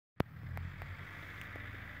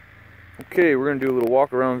Okay, we're going to do a little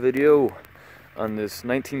walk around video on this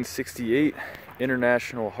 1968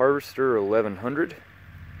 International Harvester 1100.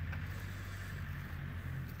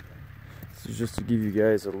 This is just to give you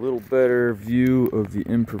guys a little better view of the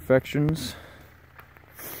imperfections.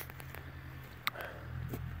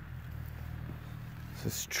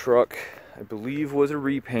 This truck, I believe, was a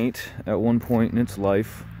repaint at one point in its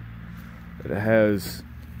life. It has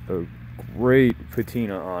a great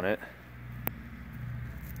patina on it.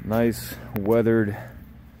 Nice weathered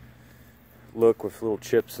look with little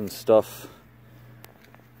chips and stuff,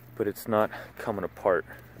 but it's not coming apart.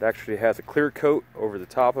 It actually has a clear coat over the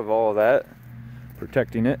top of all of that,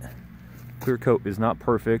 protecting it. Clear coat is not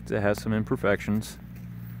perfect, it has some imperfections,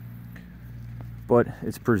 but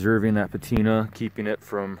it's preserving that patina, keeping it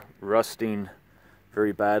from rusting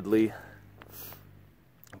very badly.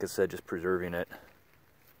 Like I said, just preserving it.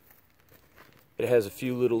 It has a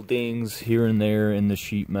few little dings here and there in the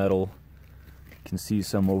sheet metal. You can see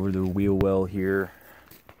some over the wheel well here.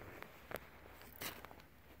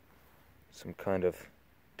 Some kind of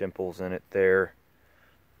dimples in it there.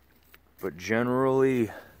 But generally,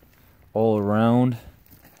 all around,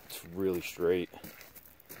 it's really straight.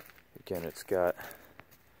 Again, it's got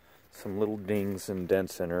some little dings and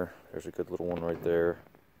dents in her. There's a good little one right there.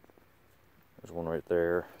 There's one right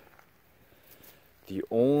there. The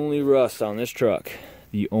only rust on this truck,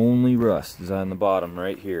 the only rust is on the bottom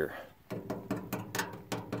right here.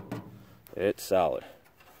 It's solid.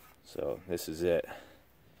 So this is it.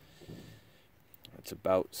 It's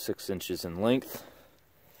about 6 inches in length,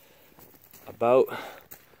 about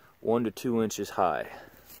 1 to 2 inches high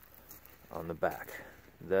on the back.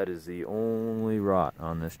 That is the only rot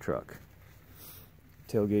on this truck.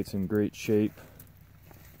 Tailgate's in great shape.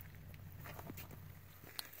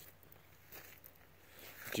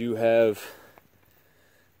 Do have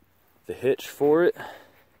the hitch for it,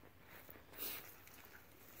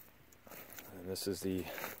 and this is the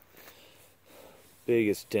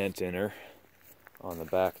biggest dent in her on the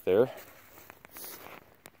back there.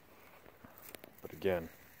 But again,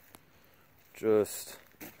 just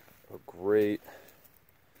a great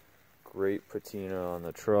patina on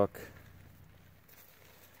the truck.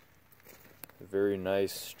 A very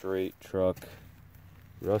nice straight truck,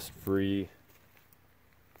 rust free.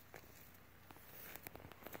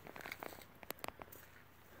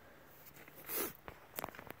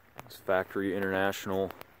 Factory International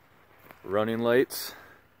running lights,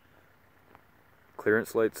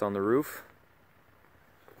 clearance lights on the roof.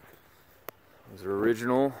 Those are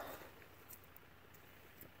original.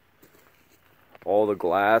 All the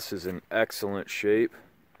glass is in excellent shape.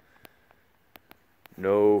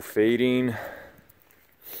 No fading,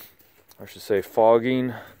 I should say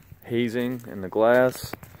fogging, hazing in the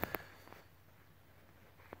glass.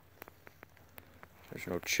 There's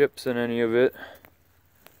no chips in any of it.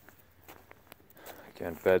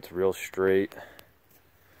 Again, bed's real straight.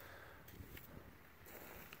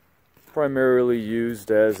 Primarily used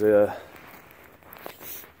as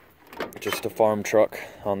just a farm truck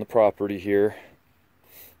on the property here.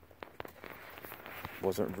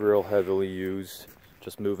 Wasn't real heavily used,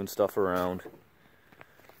 just moving stuff around.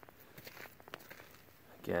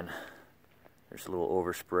 Again, there's a little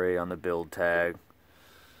overspray on the build tag.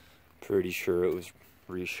 Pretty sure it was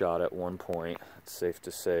reshot at one point, it's safe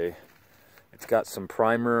to say. It's got some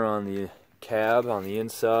primer on the cab on the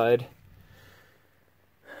inside.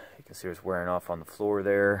 You can see it's wearing off on the floor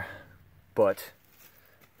there, but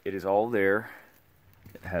it is all there.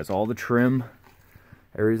 It has all the trim,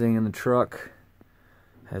 everything in the truck.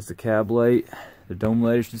 Has the cab light, the dome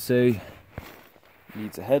light I should say.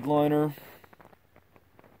 Needs a headliner,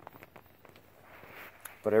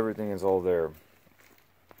 but everything is all there.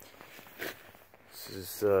 This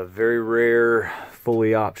is a very rare,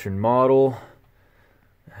 fully optioned model.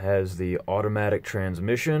 It has the automatic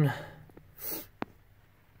transmission.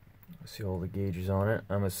 See all the gauges on it.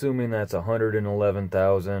 I'm assuming that's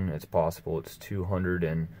 111,000. It's possible it's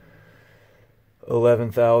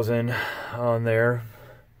 211,000 on there.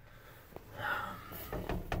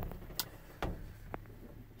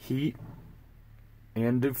 Heat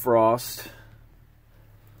and defrost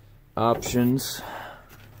options.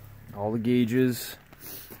 All the gauges.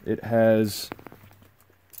 It has,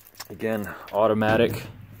 again, automatic,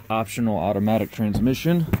 optional automatic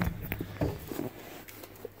transmission.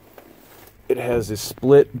 It has a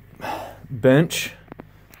split bench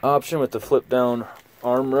option with the flip down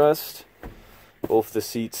armrest. Both the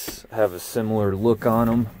seats have a similar look on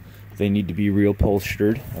them. They need to be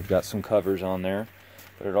reupholstered. I've got some covers on there,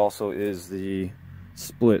 but it also is the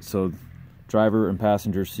split, so driver and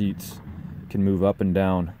passenger seats can move up and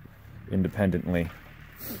down independently.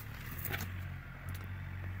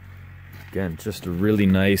 Again, just a really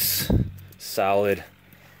nice, solid,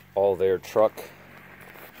 all-there truck.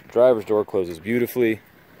 Driver's door closes beautifully.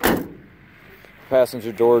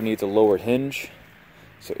 Passenger door needs a lowered hinge,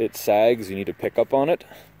 so it sags. You need to pick up on it,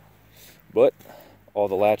 but all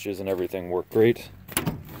the latches and everything work great.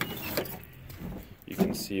 You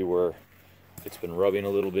can see where it's been rubbing a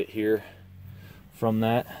little bit here from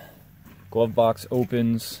that. Glove box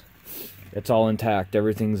opens. It's all intact.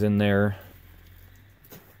 Everything's in there.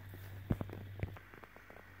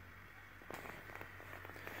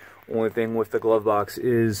 Only thing with the glove box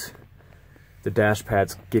is the dash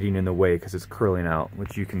pad's getting in the way because it's curling out,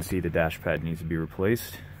 which you can see the dash pad needs to be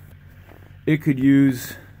replaced. It could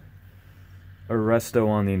use a resto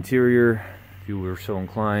on the interior if you were so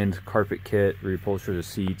inclined. Carpet kit, reupholster the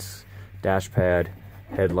seats, dash pad,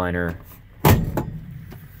 headliner.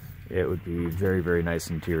 It would be very, very nice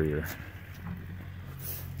interior.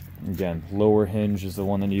 Again, lower hinge is the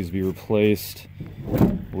one that needs to be replaced.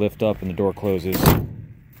 Lift up and the door closes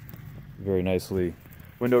very nicely.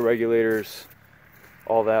 Window regulators,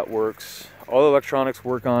 all that works. All the electronics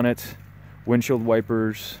work on it. Windshield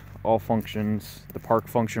wipers, all functions. The park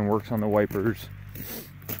function works on the wipers.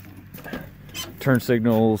 Turn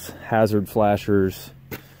signals, hazard flashers,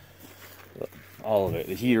 all of it.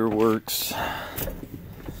 The heater works.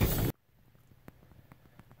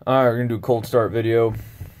 Alright, we're gonna do a cold start video.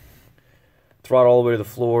 Throttle all the way to the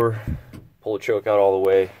floor, pull the choke out all the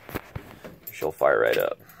way. She'll fire right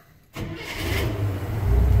up.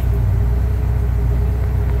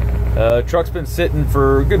 Truck's been sitting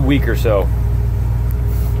for a good week or so.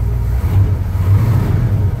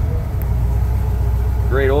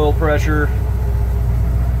 Great oil pressure.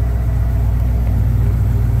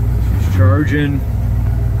 She's charging.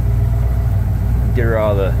 Get her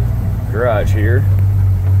out of the garage here.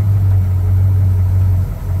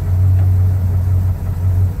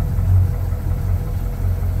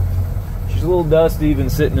 She's a little dusty even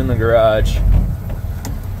sitting in the garage.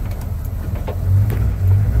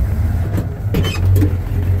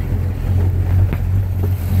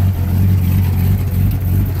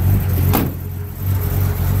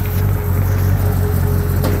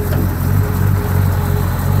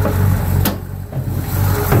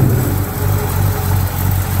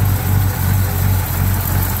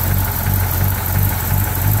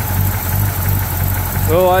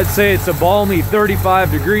 So I'd say it's a balmy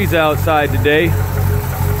 35 degrees outside today.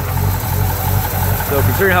 So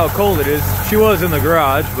considering how cold it is, she was in the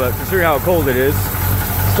garage, but considering how cold it is,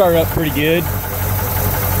 started up pretty good.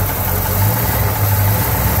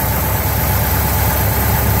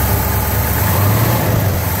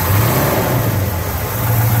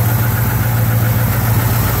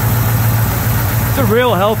 It's a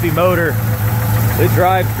real healthy motor. It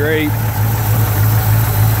drives great.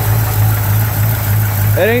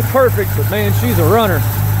 It ain't perfect, but man, she's a runner.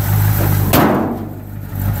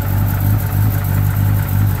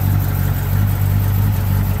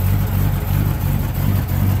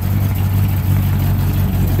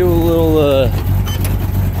 Do a little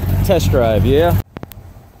test drive, yeah?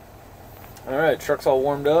 Alright, truck's all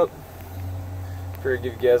warmed up. Figured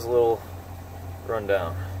give you guys a little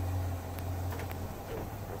rundown.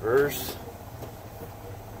 Reverse.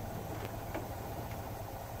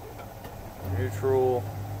 Neutral,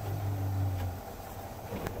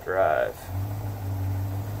 drive.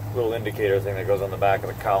 Little indicator thing that goes on the back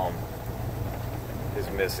of the column is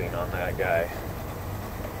missing on that guy.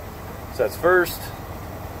 So that's first.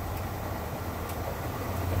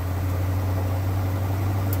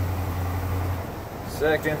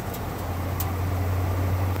 Second.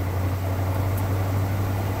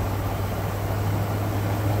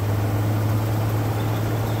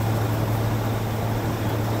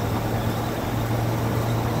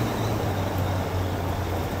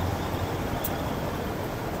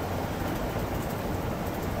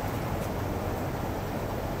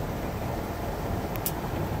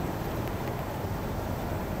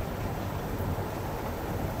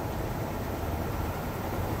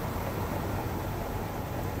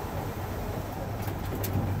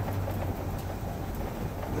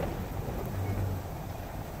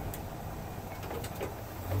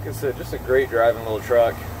 Like I said, just a great driving little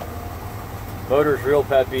truck. Motor's real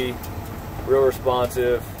peppy, real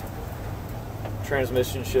responsive.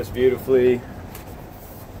 Transmission shifts beautifully.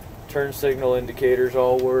 Turn signal indicators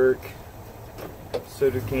all work. So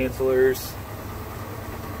do cancelers.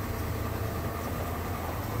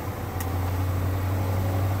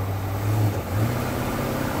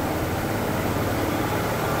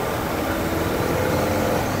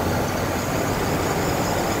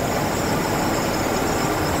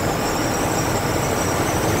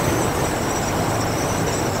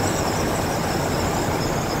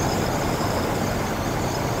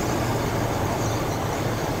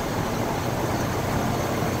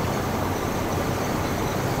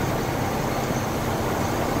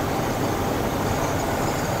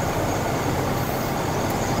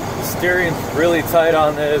 Steering's really tight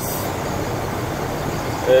on this.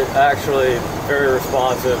 It's actually very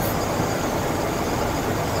responsive.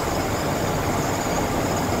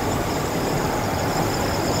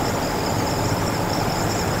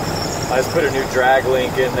 I just put a new drag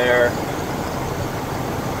link in there.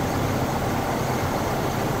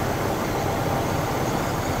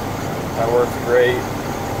 That works great.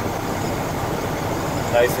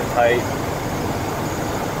 Nice and tight.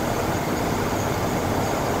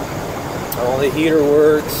 The heater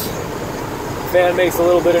works. Fan makes a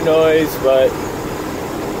little bit of noise, but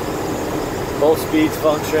both speeds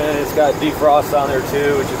function. It's got defrost on there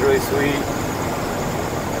too, which is really sweet.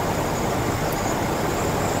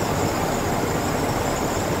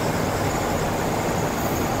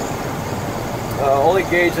 Only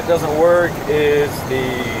gauge that doesn't work is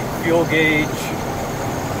the fuel gauge,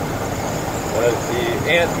 the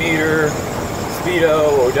amp meter,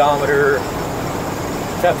 speedo, odometer,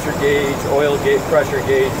 temperature gauge, oil gauge, pressure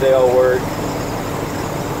gauge, they all work.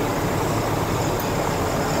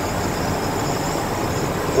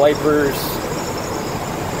 Wipers.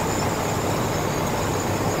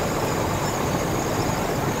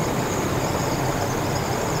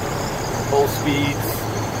 Full speeds.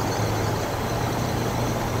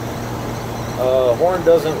 Horn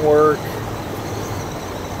doesn't work. I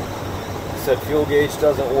said fuel gauge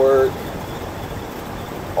doesn't work.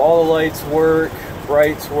 All the lights work.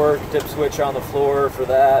 Brights work. Dip switch on the floor for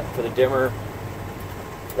that, for the dimmer.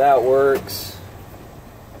 That works.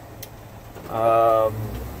 The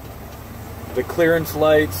clearance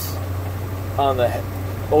lights on the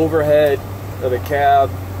overhead of the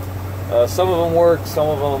cab, some of them work, some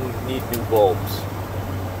of them need new bulbs.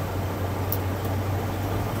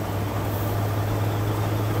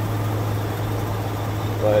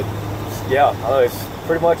 But yeah, it's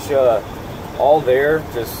pretty much all there.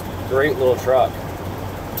 Just great little truck.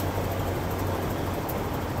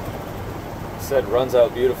 Said runs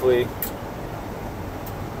out beautifully.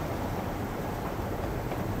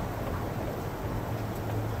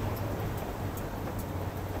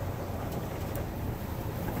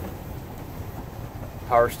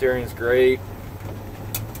 Power steering is great.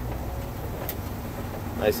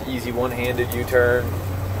 Nice easy one-handed U-turn.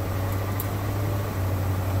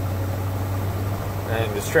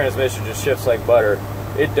 And this transmission just shifts like butter.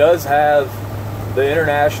 It does have the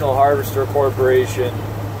International Harvester Corporation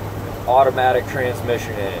automatic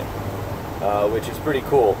transmission in it, which is pretty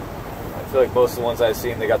cool. I feel like most of the ones I've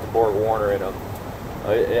seen, they got the Borg Warner in them.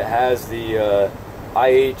 It has the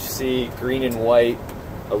IHC green and white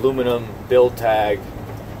aluminum build tag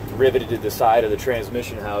riveted to the side of the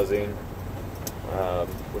transmission housing,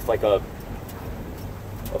 with like a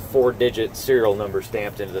 4-digit serial number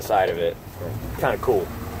stamped into the side of it. Kind of cool.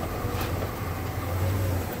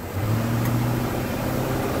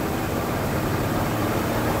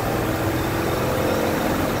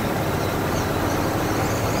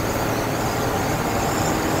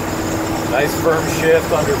 Nice firm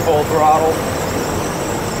shift under full throttle.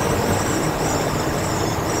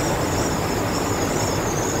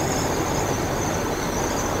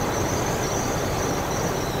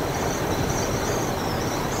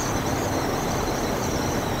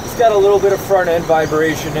 Got a little bit of front end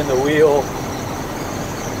vibration in the wheel.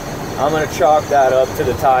 I'm going to chalk that up to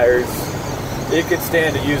the tires. It could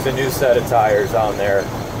stand to use a new set of tires on there.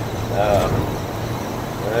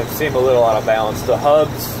 They seem a little out of balance. The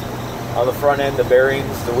hubs on the front end, the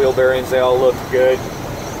bearings, the wheel bearings, they all look good.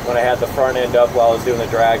 When I had the front end up while I was doing the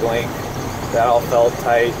drag link, that all felt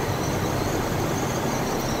tight.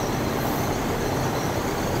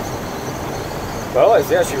 But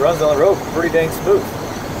otherwise, yeah, she runs down the road pretty dang smooth.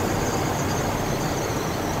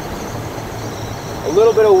 A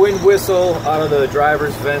little bit of wind whistle out of the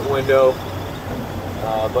driver's vent window,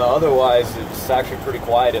 but otherwise it's actually pretty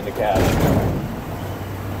quiet in the cab.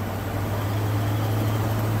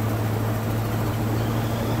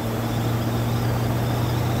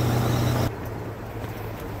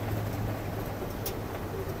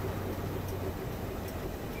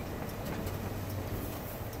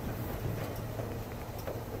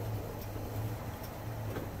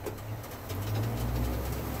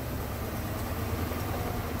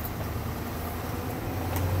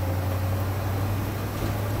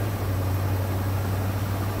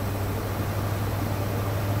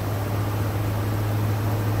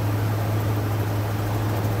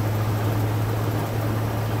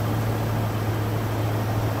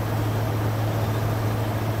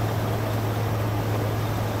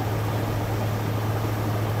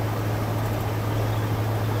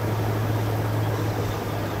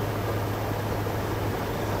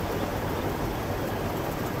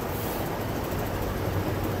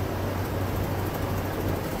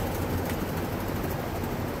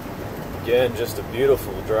 Again, just a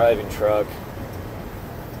beautiful driving truck.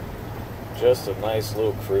 Just a nice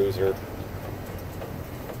little cruiser.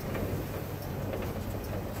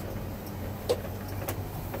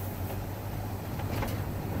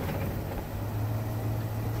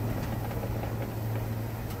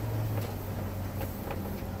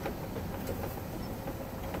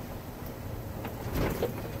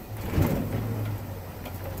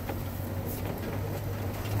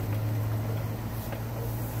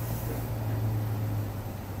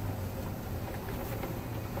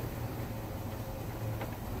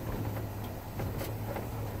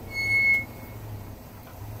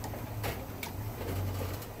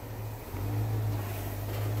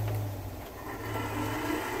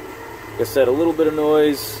 Like I said, a little bit of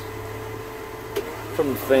noise from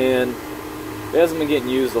the fan. It hasn't been getting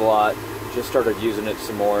used a lot. Just started using it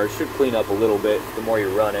some more. It should clean up a little bit the more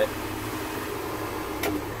you run it.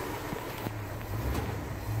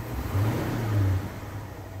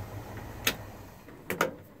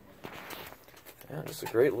 Yeah, just a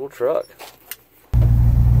great little truck.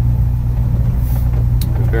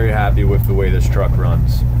 I'm very happy with the way this truck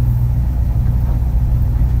runs.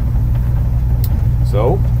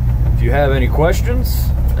 So, if you have any questions,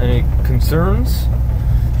 any concerns,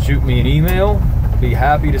 shoot me an email. Be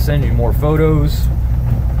happy to send you more photos,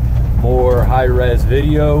 more high-res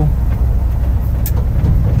video,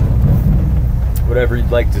 whatever you'd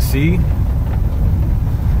like to see.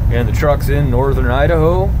 And the truck's in northern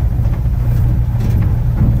Idaho.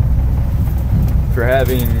 If you're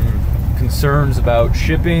having concerns about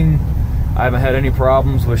shipping, I haven't had any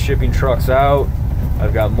problems with shipping trucks out.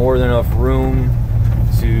 I've got more than enough room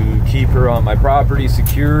to keep her on my property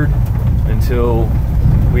secured until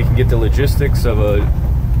we can get the logistics of a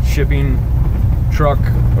shipping truck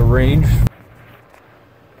arranged.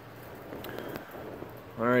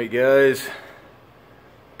 Alright guys,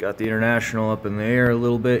 got the International up in the air a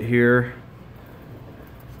little bit here.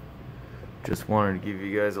 Just wanted to give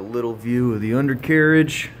you guys a little view of the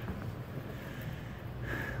undercarriage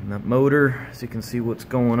and that motor so you can see what's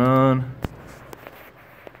going on.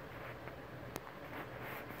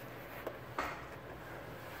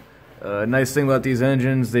 Nice thing about these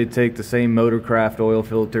engines, they take the same Motorcraft oil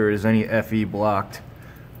filter as any FE blocked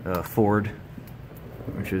Ford,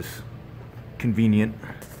 which is convenient.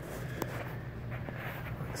 Like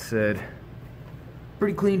I said,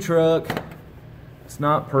 pretty clean truck. It's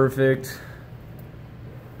not perfect.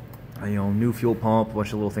 You know, new fuel pump, a bunch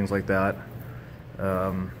of little things like that.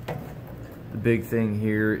 The big thing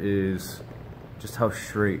here is just how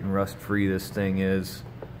straight and rust-free this thing is.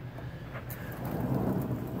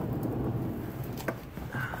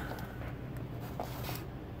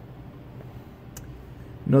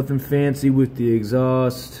 Nothing fancy with the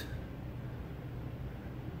exhaust.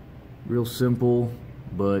 Real simple,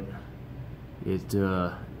 but it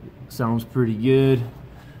sounds pretty good.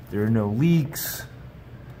 There are no leaks.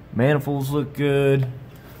 Manifolds look good.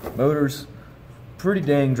 Motor's pretty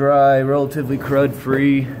dang dry, relatively crud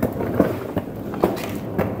free.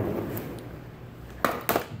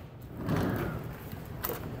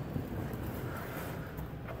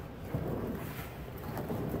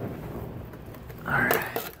 Alright,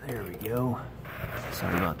 there we go.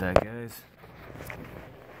 Sorry about that, guys.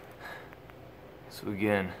 So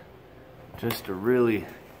again, just a really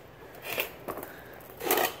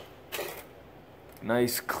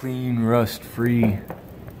nice, clean, rust-free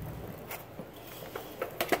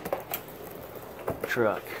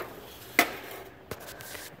truck.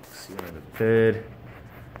 See under the bed.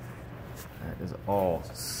 That is all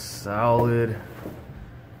solid.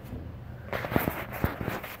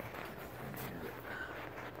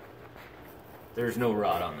 There's no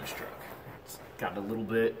rot on this truck. It's got a little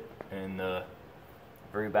bit in the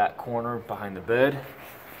very back corner behind the bed.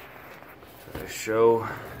 So I show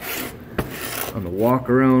on the walk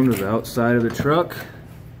around of the outside of the truck,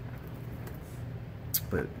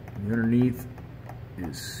 but the underneath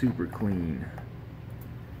is super clean.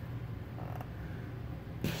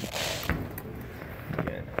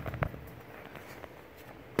 Again,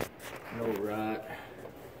 no rot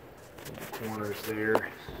in the corners there.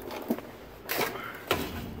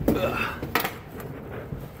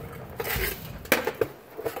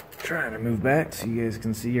 Trying to move back so you guys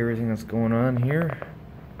can see everything that's going on here.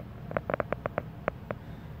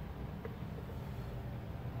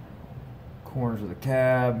 Corners of the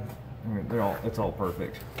cab, I mean, it's all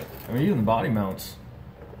perfect. I mean, even the body mounts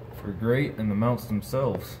are great, and the mounts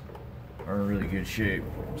themselves are in really good shape.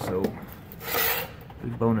 So,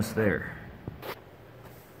 big bonus there.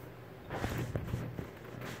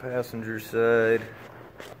 Passenger side.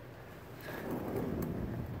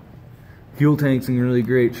 Fuel tank's in really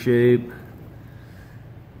great shape.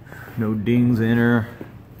 No dings in her.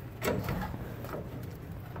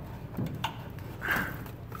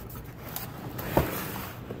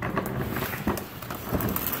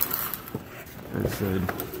 As I said,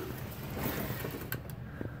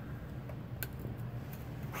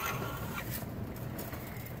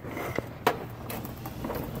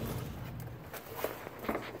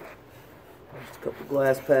 just a couple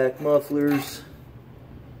glass pack mufflers.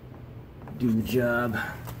 Do the job.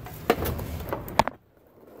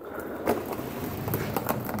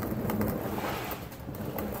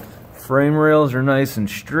 Frame rails are nice and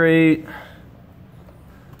straight.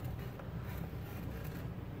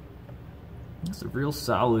 It's a real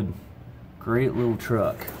solid, great little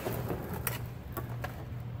truck.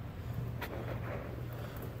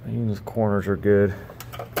 Even those corners are good.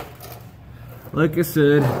 Like I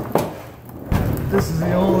said, this is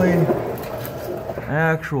the only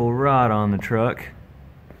actual rod on the truck.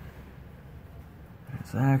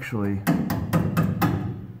 It's actually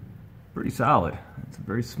pretty solid. It's a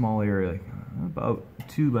very small area, like about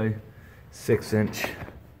 2 by 6 inch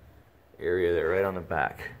area there, right on the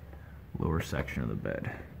back, lower section of the bed.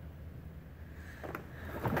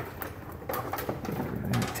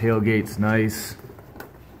 Tailgate's nice.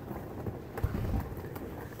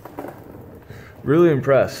 Really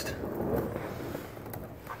impressed.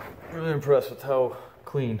 Really impressed with how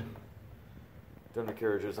clean the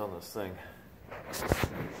undercarriage is on this thing.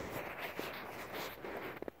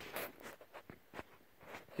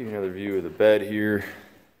 Give you another view of the bed here.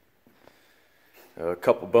 A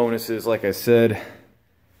couple bonuses, like I said.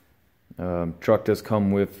 Truck does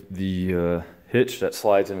come with the hitch that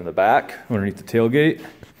slides into the back underneath the tailgate.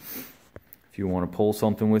 If you want to pull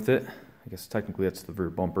something with it, I guess technically that's the rear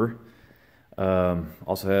bumper.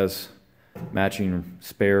 Also has matching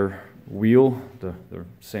spare wheel, the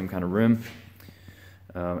same kind of rim,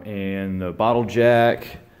 and the bottle jack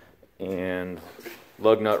and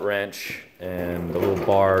lug nut wrench and the little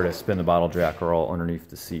bar to spin the bottle jack are all underneath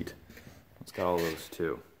the seat. It's got all those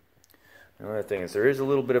too. Another thing is there is a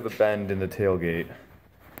little bit of a bend in the tailgate.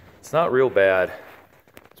 It's not real bad.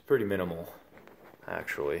 It's pretty minimal,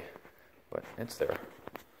 actually, but it's there.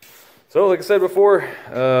 So, like I said before,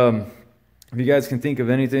 if you guys can think of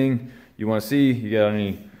anything you want to see, you got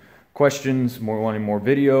any questions, wanting more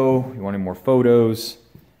video, you want any more photos,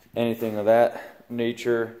 anything of that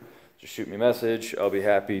nature, just shoot me a message. I'll be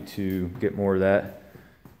happy to get more of that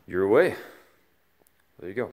your way. There you go.